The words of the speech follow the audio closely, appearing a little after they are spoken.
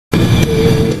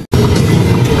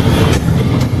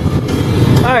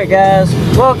Alright guys,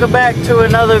 welcome back to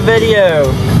another video.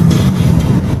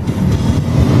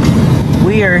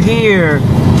 We are here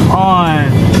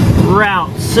on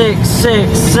Route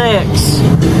 666.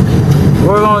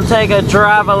 We're going to take a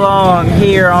drive along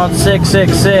here on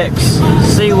 666.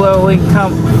 See what we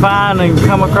can find and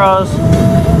come across.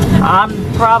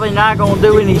 I'm probably not going to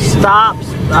do any stops.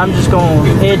 I'm just going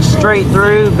to head straight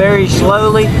through very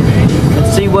slowly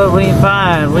and see what we can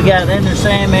find. We got Enter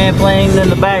Sandman playing in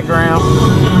the background.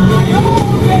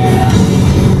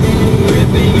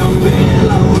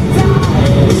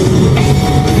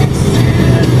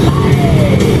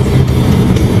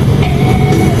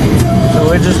 So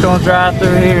we're just going to drive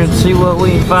through here and see what we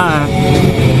can find.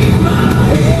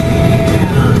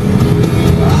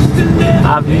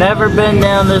 I've never been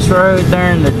down this road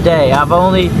during the day. I've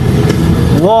only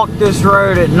walked this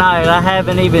road at night. I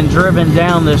haven't even driven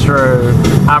down this road.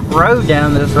 I've rode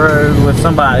down this road with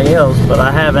somebody else, but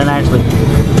I haven't actually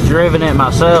driven it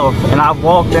myself. And I've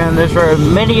walked down this road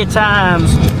many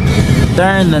times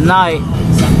during the night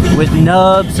with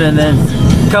Nubs, and then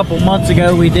a couple months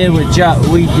ago we did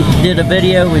a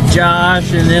video with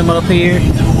Josh and them up here.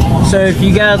 So if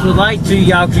you guys would like to,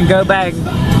 y'all can go back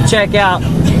and check out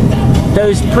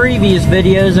those previous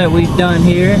videos that we've done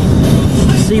here.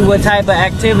 See what type of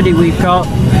activity we've caught.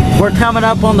 We're coming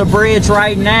up on the bridge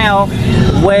right now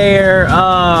where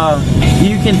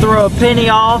you can throw a penny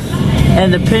off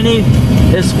and the penny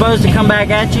is supposed to come back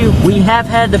at you. We have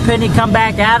had the penny come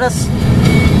back at us,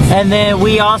 and then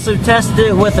we also tested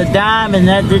it with a dime, and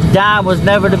that dime was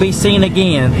never to be seen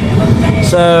again.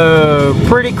 So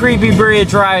pretty creepy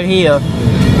bridge right here.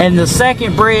 And the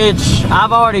second bridge,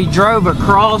 I've already drove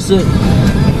across it,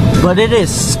 but it is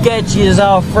sketchy as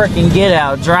all freaking get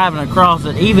out driving across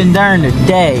it, even during the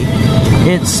day.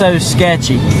 It's so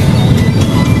sketchy.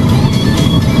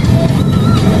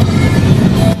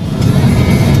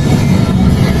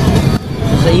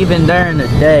 So even during the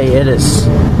day,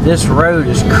 this road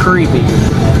is creepy.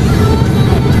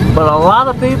 But a lot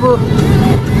of people,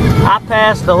 I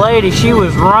passed a lady, she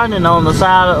was running on the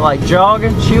side of, like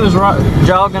jogging. She was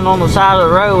jogging on the side of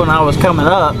the road when I was coming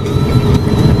up.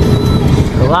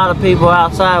 A lot of people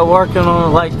outside working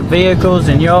on like the vehicles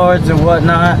and yards and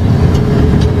whatnot.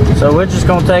 So we're just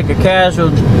gonna take a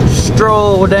casual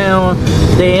stroll down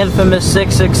the infamous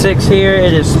 666 here.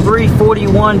 It is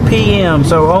 3:41 p.m.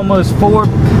 so almost 4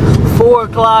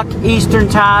 o'clock Eastern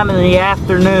time in the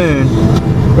afternoon.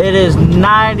 It is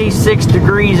 96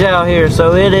 degrees out here,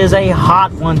 so it is a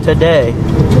hot one today.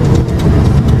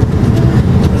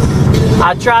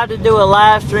 I tried to do a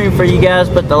live stream for you guys,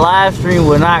 but the live stream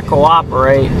would not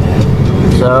cooperate.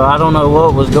 So I don't know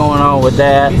what was going on with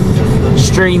that.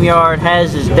 StreamYard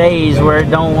has its days where it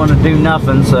don't want to do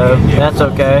nothing, so that's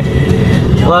okay.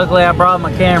 Luckily I brought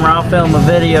my camera. I'll film a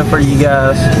video for you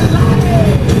guys.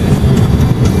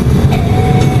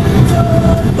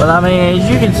 But I mean, as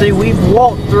you can see, we've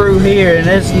walked through here and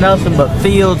it's nothing but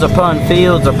fields upon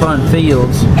fields upon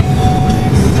fields.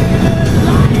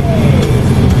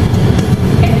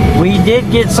 We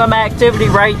did get some activity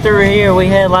right through here. We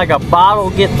had like a bottle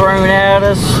get thrown at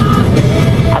us.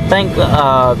 I think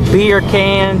a beer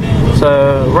can.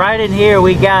 So right in here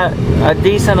we got a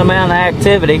decent amount of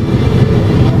activity.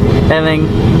 And then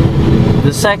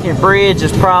the second bridge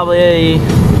is probably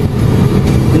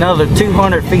another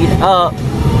 200 feet up.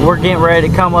 We're getting ready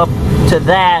to come up to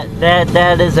that.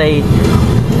 That is a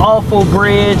awful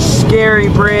bridge, scary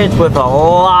bridge with a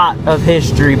lot of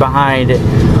history behind it.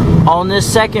 On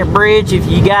this second bridge, if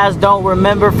you guys don't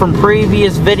remember from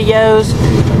previous videos,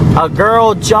 a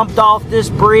girl jumped off this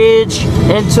bridge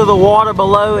into the water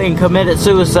below and committed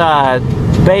suicide.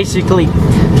 Basically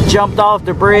jumped off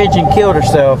the bridge and killed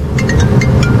herself.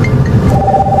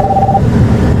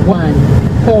 1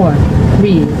 4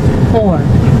 3 4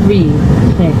 3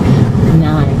 6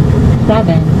 9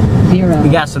 7 0. We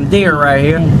got some deer right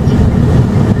here.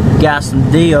 Got some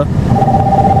deer.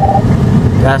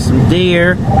 Got some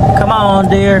deer. Come on,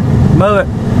 deer. Move it.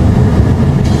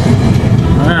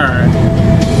 Alright.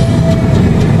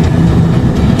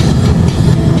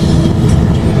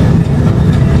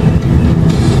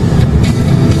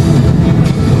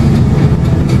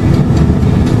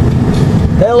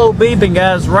 Hello, beeping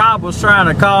guys. Rob was trying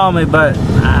to call me, but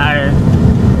I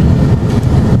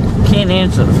can't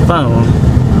answer the phone,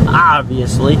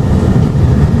 obviously.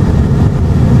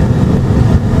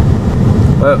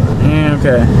 Well,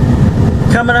 okay.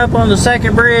 Coming up on the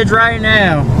second bridge right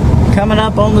now. Coming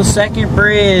up on the second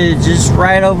bridge, just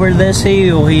right over this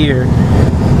hill here.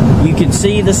 You can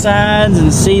see the signs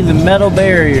and see the metal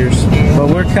barriers, but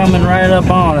we're coming right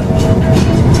up on it.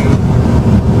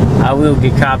 I will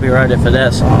get copyrighted for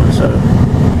that song, so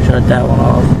cut that one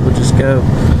off. We'll just go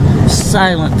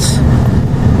silence.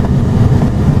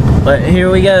 But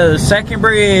here we go, second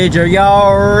bridge. Are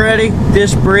y'all ready?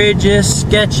 This bridge is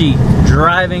sketchy,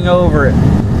 driving over it.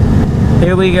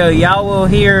 Here we go. Y'all will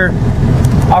hear,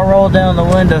 I'll roll down the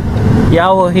window.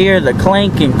 Y'all will hear the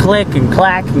clink and click and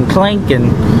clack and clink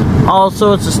and all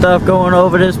sorts of stuff going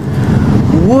over this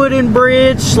wooden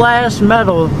bridge slash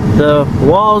metal. The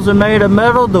walls are made of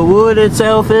metal, the wood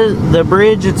itself is, the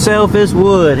bridge itself is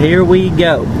wood. Here we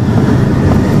go.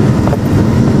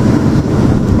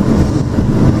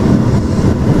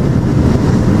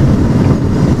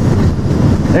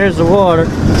 There's the water.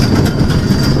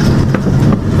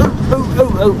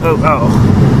 Oh.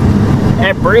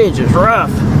 That bridge is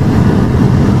rough.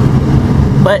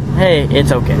 But hey,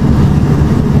 it's okay.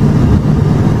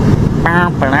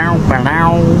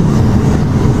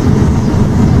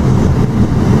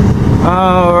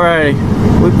 Alright,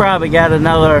 we probably got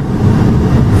another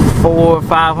 400 or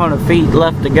 500 feet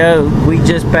left to go. We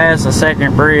just passed the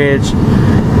second bridge.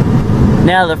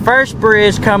 Now the first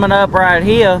bridge coming up right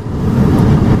here,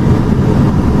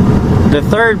 the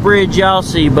third bridge y'all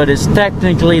see, but it's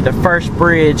technically the first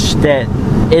bridge that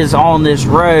is on this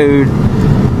road.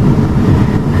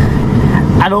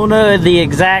 I don't know the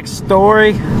exact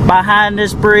story behind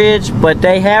this bridge, but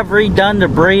they have redone the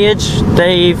bridge.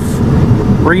 They've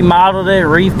remodeled it,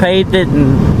 repaved it,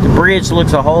 and the bridge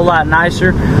looks a whole lot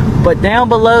nicer. But down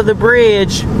below the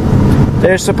bridge,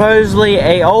 there's supposedly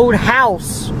an old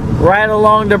house right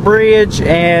along the bridge,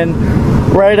 and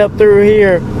right up through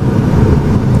here,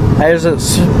 there's a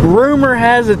rumor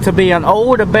has it to be an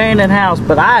old abandoned house,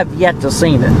 but I've yet to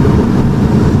seen it.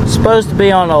 It's supposed to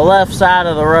be on the left side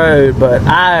of the road, but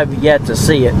I've yet to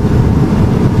see it.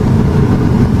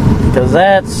 Because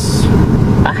that's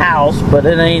a house, but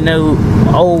it ain't no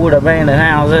old abandoned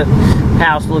house. That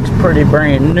house looks pretty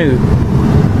brand new.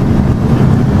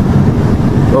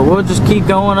 But we'll just keep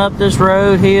going up this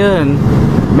road here, and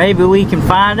maybe we can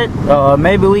find it.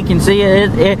 Maybe we can see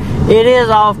it. It is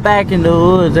off back in the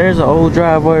woods. There's an old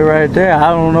driveway right there. I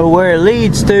don't know where it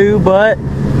leads to, but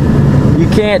you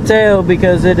can't tell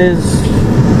because it is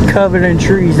covered in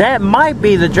trees. That might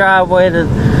be the driveway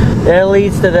that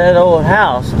leads to that old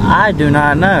house. I do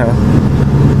not know.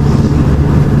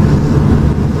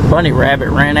 Bunny rabbit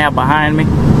ran out behind me.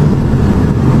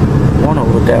 I wonder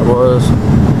what that was.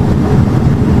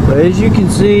 But as you can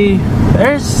see,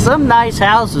 there's some nice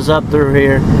houses up through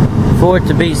here for it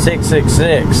to be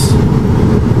 666.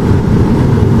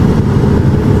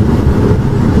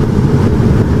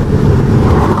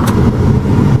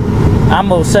 I'm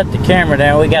gonna set the camera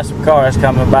down. We got some cars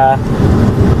coming by.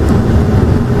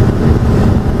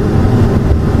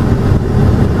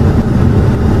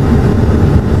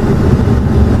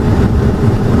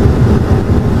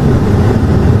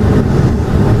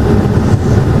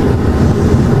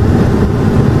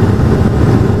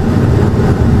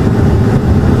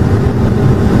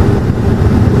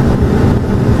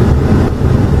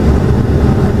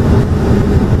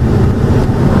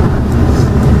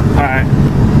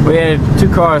 We had 2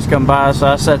 cars come by, so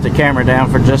I set the camera down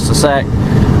for just a sec,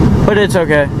 but it's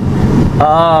okay.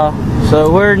 So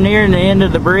we're nearing the end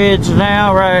of the bridge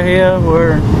now, right here.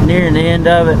 We're nearing the end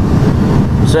of it.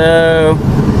 So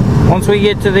once we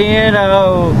get to the end,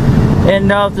 I'll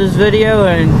end off this video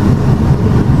and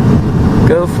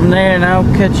go from there, and I'll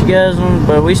catch you guys on.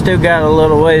 But we still got a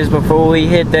little ways before we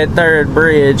hit that third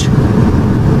bridge.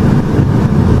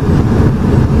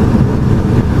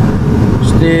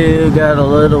 Still got a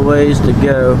little ways to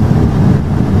go.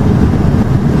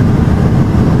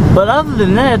 But other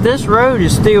than that, this road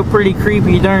is still pretty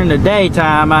creepy during the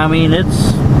daytime. I mean,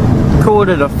 it's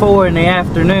 3:45 in the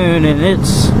afternoon and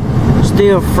it's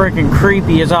still freaking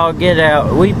creepy as all get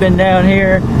out. We've been down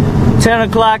here 10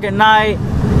 o'clock at night.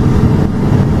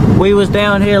 We was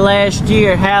down here last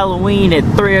year Halloween at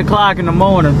 3 o'clock in the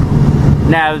morning.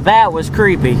 Now that was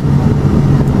creepy.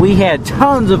 We had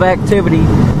tons of activity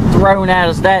thrown at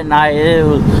us that night. It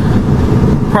was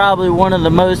probably one of the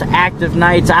most active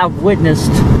nights I've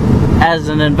witnessed as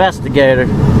an investigator.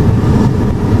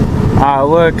 Alright,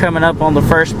 we're coming up on the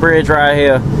first bridge right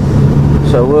here,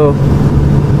 so we'll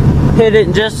hit it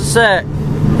in just a sec.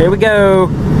 Here we go.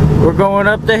 We're going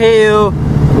up the hill.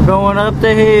 We're going up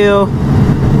the hill.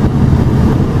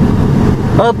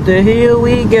 Up the hill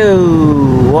we go.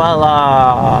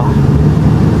 Voila.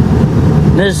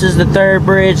 This is the third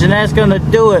bridge, and that's gonna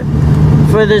do it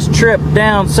for this trip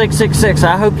down 666.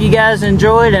 I hope you guys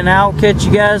enjoyed, and I'll catch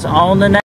you guys on the next